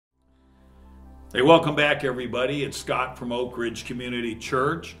Hey, welcome back, everybody. It's Scott from Oakridge Community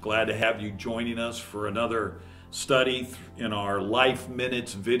Church. Glad to have you joining us for another study in our Life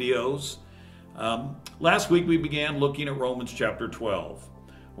Minutes videos. Last week we began looking at Romans chapter 12.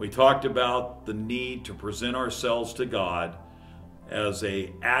 We talked about the need to present ourselves to God as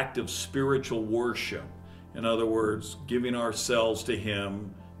an act of spiritual worship. In other words, giving ourselves to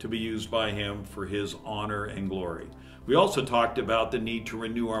Him to be used by Him for His honor and glory. We also talked about the need to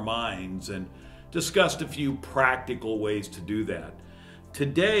renew our minds and discussed a few practical ways to do that.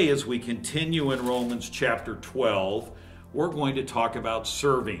 Today, as we continue in Romans chapter 12, we're going to talk about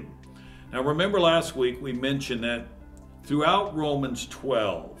serving. Now, remember last week we mentioned that throughout Romans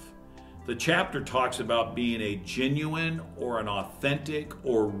 12, the chapter talks about being a genuine or an authentic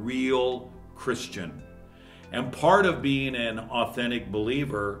or real Christian. And part of being an authentic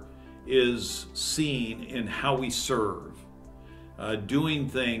believer is seen in how we serve. Doing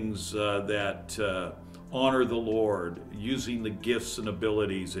things that honor the Lord, using the gifts and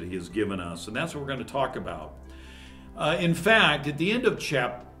abilities that He has given us, and that's what we're going to talk about. In fact, at the end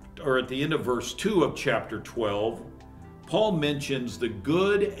of verse 2 of chapter 12, Paul mentions the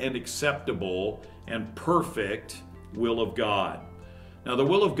good and acceptable and perfect will of God. Now, the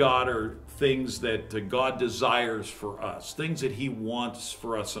will of God are things that God desires for us, things that He wants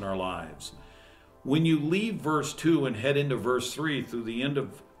for us in our lives. When you leave verse 2 and head into verse 3 through the end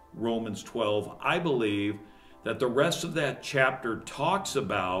of Romans 12, I believe that the rest of that chapter talks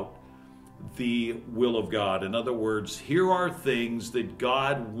about the will of God. In other words, here are things that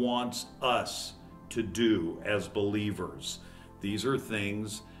God wants us to do as believers. These are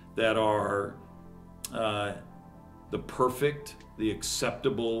things that are the perfect, the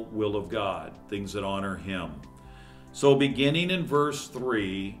acceptable will of God, things that honor Him. So beginning in verse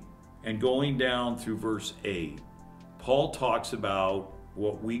 3, and going down through verse 8, Paul talks about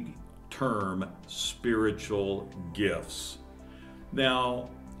what we term spiritual gifts. Now,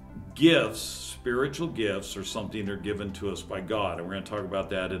 gifts, spiritual gifts, are something that are given to us by God, and we're going to talk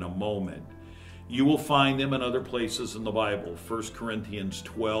about that in a moment. You will find them in other places in the Bible. 1 Corinthians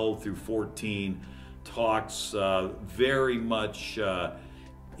 12 through 14 talks very much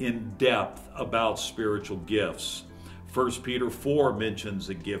in depth about spiritual gifts. 1 Peter 4 mentions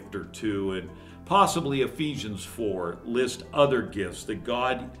a gift or two, and possibly Ephesians 4 lists other gifts that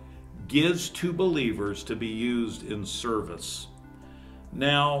God gives to believers to be used in service.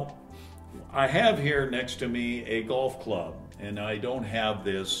 Now, I have here next to me a golf club, and I don't have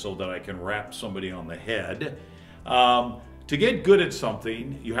this so that I can rap somebody on the head. To get good at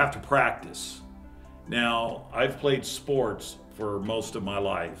something, you have to practice. Now, I've played sports for most of my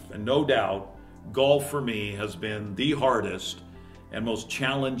life, and no doubt, golf for me has been the hardest and most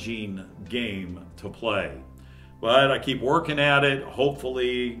challenging game to play. But I keep working at it,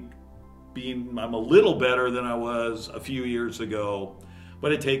 hopefully I'm a little better than I was a few years ago,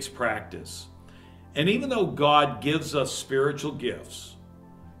 but it takes practice. And even though God gives us spiritual gifts,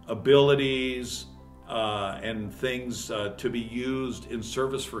 abilities, and things to be used in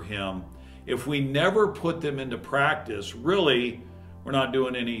service for Him, if we never put them into practice, really, we're not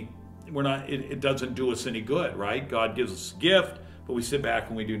doing any it doesn't do us any good, right? God gives us a gift, but we sit back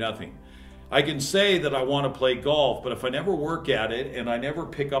and we do nothing. I can say that I want to play golf, but if I never work at it and I never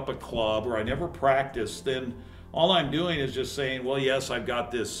pick up a club or I never practice, then all I'm doing is just saying, well, yes, I've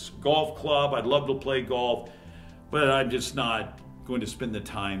got this golf club, I'd love to play golf, but I'm just not going to spend the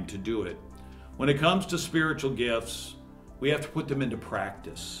time to do it. When it comes to spiritual gifts, we have to put them into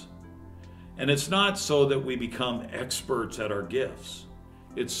practice. And it's not so that we become experts at our gifts.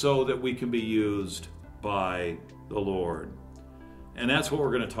 It's so that we can be used by the Lord. And that's what we're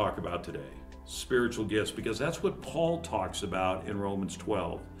going to talk about today, spiritual gifts, because that's what Paul talks about in Romans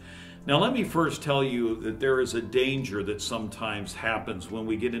 12. Now, let me first tell you that there is a danger that sometimes happens when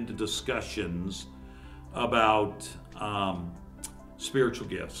we get into discussions about spiritual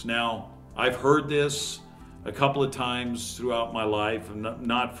gifts. Now, I've heard this a couple of times throughout my life, and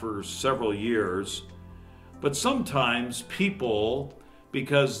not for several years, but sometimes people,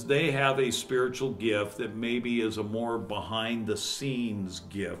 because they have a spiritual gift that maybe is a more behind the scenes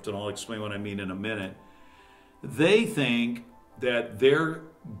gift, and I'll explain what I mean in a minute, they think that their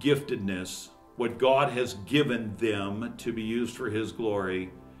giftedness, what God has given them to be used for His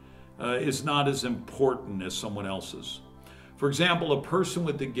glory, is not as important as someone else's. For example, a person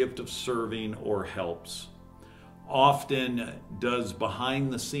with the gift of serving or helps often does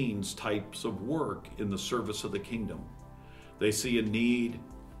behind the scenes types of work in the service of the kingdom. They see a need,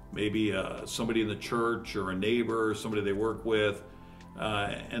 maybe somebody in the church or a neighbor or somebody they work with,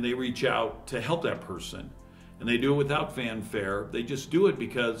 and they reach out to help that person. And they do it without fanfare. They just do it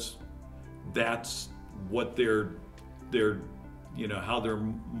because that's what they're how they're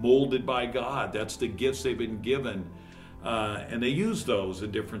molded by God. That's the gifts they've been given, and they use those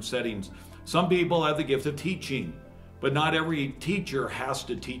in different settings. Some people have the gift of teaching, but not every teacher has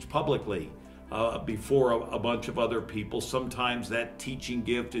to teach publicly before a bunch of other people. Sometimes that teaching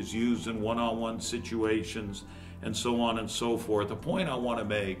gift is used in one-on-one situations and so on and so forth. The point I want to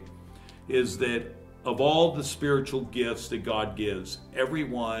make is that of all the spiritual gifts that God gives,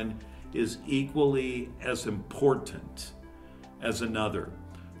 everyone is equally as important as another.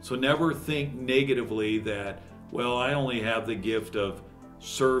 So never think negatively that, well, I only have the gift of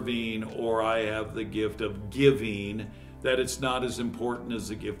serving or I have the gift of giving, that it's not as important as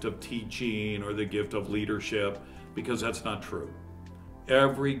the gift of teaching or the gift of leadership, because that's not true.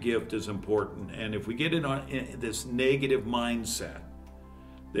 Every gift is important. And if we get in this negative mindset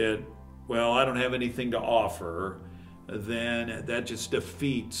that, well, I don't have anything to offer, then that just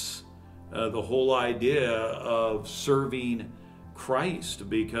defeats the whole idea of serving Christ,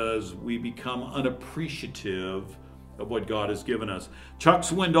 because we become unappreciative of what God has given us. Chuck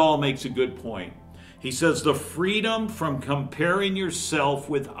Swindoll makes a good point. He says the freedom from comparing yourself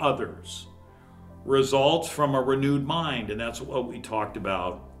with others results from a renewed mind, and that's what we talked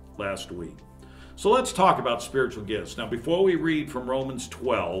about last week. So let's talk about spiritual gifts. Now, before we read from Romans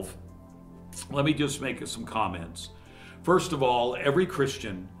 12, let me just make some comments. First of all, every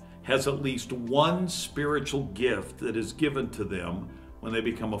Christian has at least one spiritual gift that is given to them when they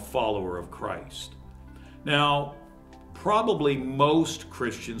become a follower of Christ. Now, probably most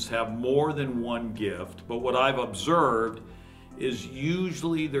Christians have more than one gift, but what I've observed is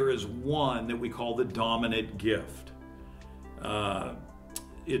usually there is one that we call the dominant gift.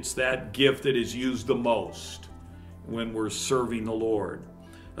 It's that gift that is used the most when we're serving the Lord.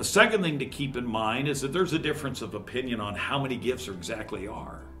 A second thing to keep in mind is that there's a difference of opinion on how many gifts there exactly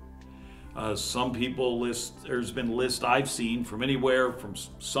are. Some people there's been lists I've seen from anywhere from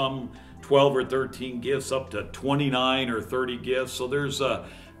some 12 or 13 gifts up to 29 or 30 gifts. So there's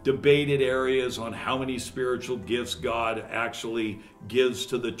debated areas on how many spiritual gifts God actually gives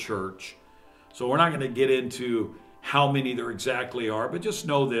to the church. So we're not going to get into how many there exactly are, but just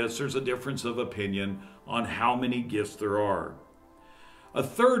know this, there's a difference of opinion on how many gifts there are. A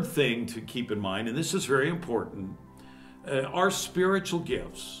third thing to keep in mind, and this is very important, our spiritual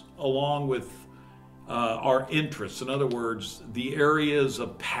gifts, along with our interests, in other words, the areas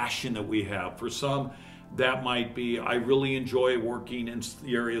of passion that we have. For some, that might be, I really enjoy working in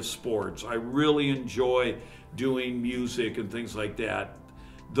the area of sports. I really enjoy doing music and things like that.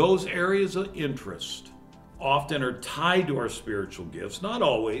 Those areas of interest often are tied to our spiritual gifts, not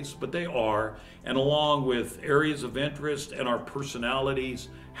always, but they are, and along with areas of interest and our personalities,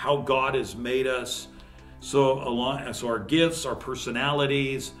 how God has made us. So our gifts, our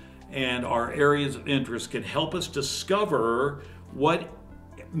personalities, and our areas of interest can help us discover what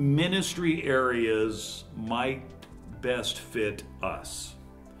ministry areas might best fit us.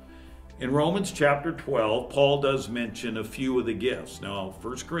 In Romans chapter 12, Paul does mention a few of the gifts. Now,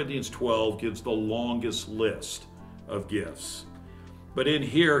 1 Corinthians 12 gives the longest list of gifts. But in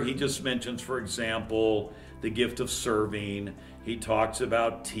here, he just mentions, for example, the gift of serving. He talks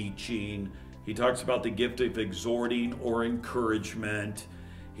about teaching. He talks about the gift of exhorting or encouragement.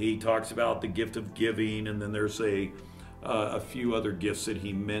 He talks about the gift of giving, and then there's a few other gifts that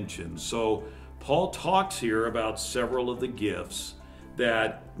he mentions. So Paul talks here about several of the gifts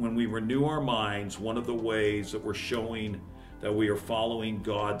that when we renew our minds, one of the ways that we're showing that we are following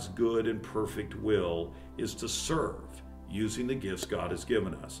God's good and perfect will is to serve using the gifts God has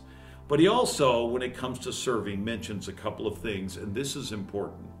given us. But he also, when it comes to serving, mentions a couple of things, and this is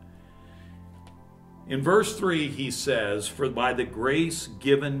important. In verse 3, he says, "For by the grace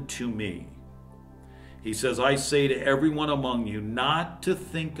given to me," he says, "I say to everyone among you not to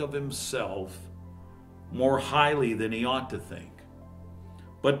think of himself more highly than he ought to think,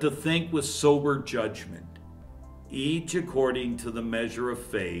 but to think with sober judgment, each according to the measure of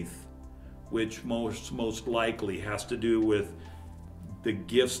faith," which most likely has to do with the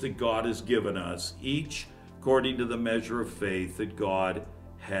gifts that God has given us, each according to the measure of faith that God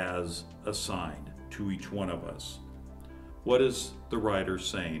has assigned to each one of us. What is the writer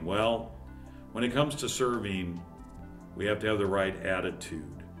saying? Well, when it comes to serving, we have to have the right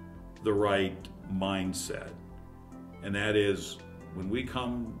attitude, the right mindset. And that is, when we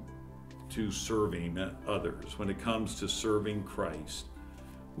come to serving others, when it comes to serving Christ,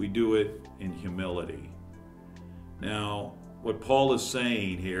 we do it in humility. Now, what Paul is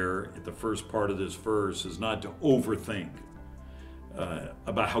saying here at the first part of this verse is not to overthink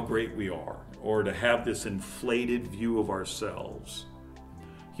about how great we are, or to have this inflated view of ourselves.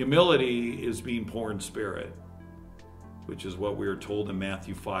 Humility is being poor in spirit, which is what we are told in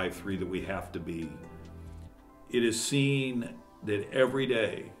Matthew 5:3 that we have to be. It is seen that every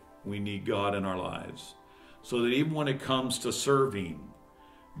day we need God in our lives. So that even when it comes to serving,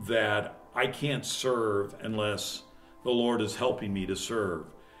 that I can't serve unless the Lord is helping me to serve.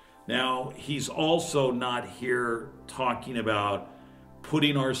 Now, he's also not here talking about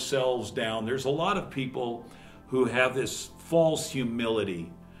putting ourselves down. There's a lot of people who have this false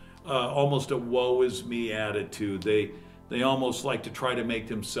humility, almost a woe is me attitude. They almost like to try to make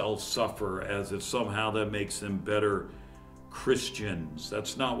themselves suffer as if somehow that makes them better Christians.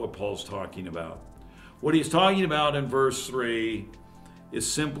 That's not what Paul's talking about. What he's talking about in verse 3 is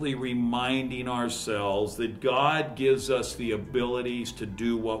simply reminding ourselves that God gives us the abilities to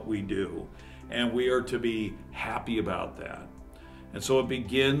do what we do, and we are to be happy about that. And so it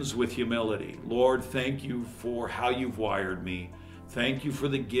begins with humility. Lord, thank you for how you've wired me. Thank you for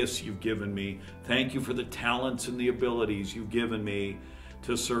the gifts you've given me. Thank you for the talents and the abilities you've given me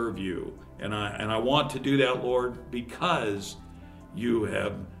to serve you. And I want to do that, Lord, because you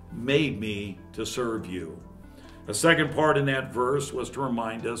have made me to serve you. The second part in that verse was to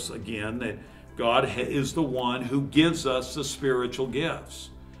remind us again that God is the one who gives us the spiritual gifts.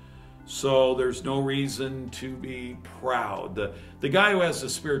 So there's no reason to be proud. The guy who has the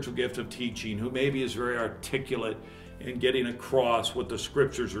spiritual gift of teaching, who maybe is very articulate in getting across what the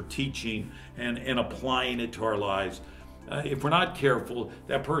scriptures are teaching and applying it to our lives, if we're not careful,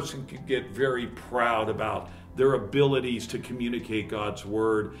 that person could get very proud about their abilities to communicate God's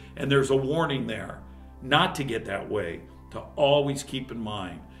word. And there's a warning there not to get that way, to always keep in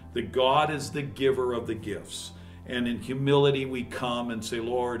mind that God is the giver of the gifts. And in humility, we come and say,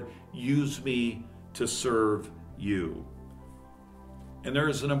 Lord, use me to serve you. And there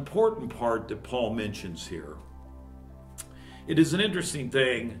is an important part that Paul mentions here. It is an interesting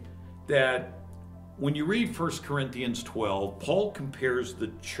thing that when you read 1 Corinthians 12, Paul compares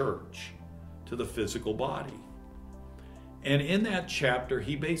the church to the physical body. And in that chapter,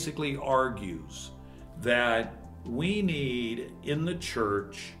 he basically argues that we need in the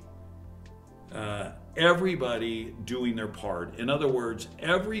church everybody doing their part. In other words,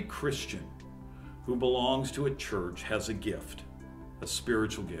 every Christian who belongs to a church has a gift, a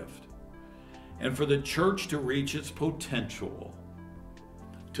spiritual gift. And for the church to reach its potential,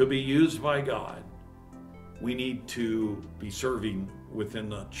 to be used by God, we need to be serving within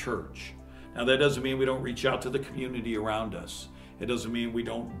the church. Now, that doesn't mean we don't reach out to the community around us. It doesn't mean we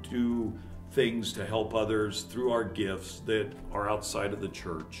don't do things to help others through our gifts that are outside of the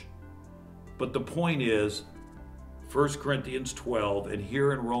church. But the point is, 1 Corinthians 12 and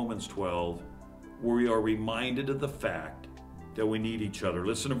here in Romans 12, we are reminded of the fact that we need each other.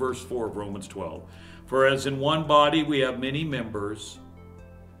 Listen to verse 4 of Romans 12. For as in one body we have many members,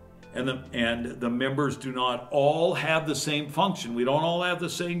 and the members do not all have the same function. We don't all have the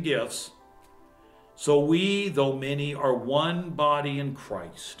same gifts. So we, though many, are one body in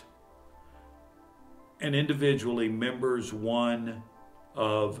Christ, and individually members one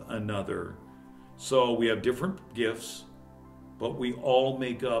of another. So we have different gifts, but we all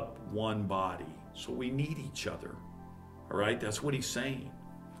make up one body. So we need each other. All right, that's what he's saying.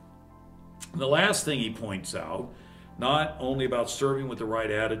 And the last thing he points out, not only about serving with the right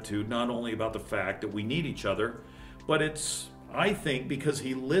attitude, not only about the fact that we need each other, but it's, I think, because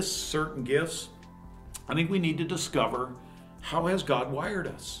he lists certain gifts, I think we need to discover, how has God wired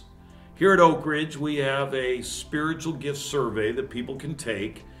us? Here at Oakridge, we have a spiritual gift survey that people can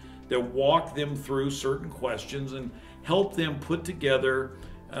take that walk them through certain questions and help them put together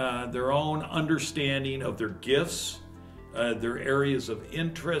their own understanding of their gifts, their areas of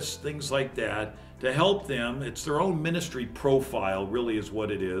interest, things like that, to help them. It's their own ministry profile, really is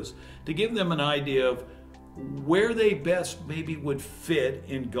what it is, to give them an idea of where they best maybe would fit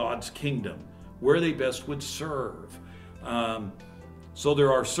in God's kingdom, where they best would serve. So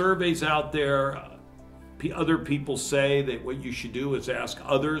there are surveys out there. Other people say that what you should do is ask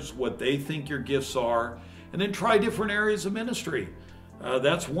others what they think your gifts are, and then try different areas of ministry.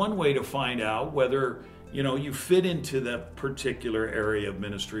 That's one way to find out whether you fit into that particular area of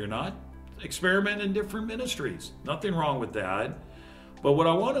ministry or not. Experiment in different ministries. Nothing wrong with that. But what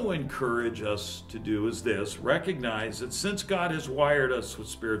I want to encourage us to do is this: recognize that since God has wired us with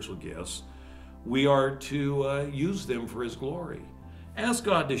spiritual gifts, we are to use them for His glory. Ask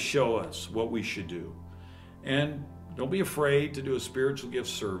God to show us what we should do. And don't be afraid to do a spiritual gift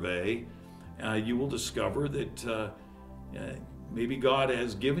survey. You will discover that maybe God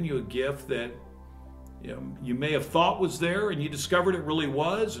has given you a gift that you may have thought was there, and you discovered it really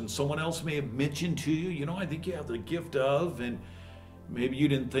was, and someone else may have mentioned to you, I think you have the gift of, and Maybe you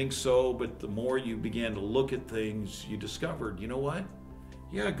didn't think so, but the more you began to look at things, you discovered, you know what?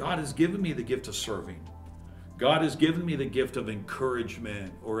 Yeah, God has given me the gift of serving. God has given me the gift of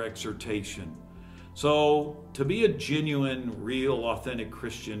encouragement or exhortation. So to be a genuine, real, authentic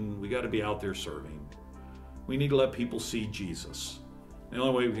Christian, we got to be out there serving. We need to let people see Jesus. The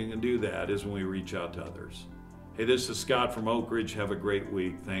only way we can do that is when we reach out to others. Hey, this is Scott from Oakridge. Have a great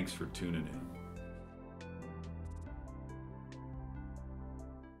week. Thanks for tuning in.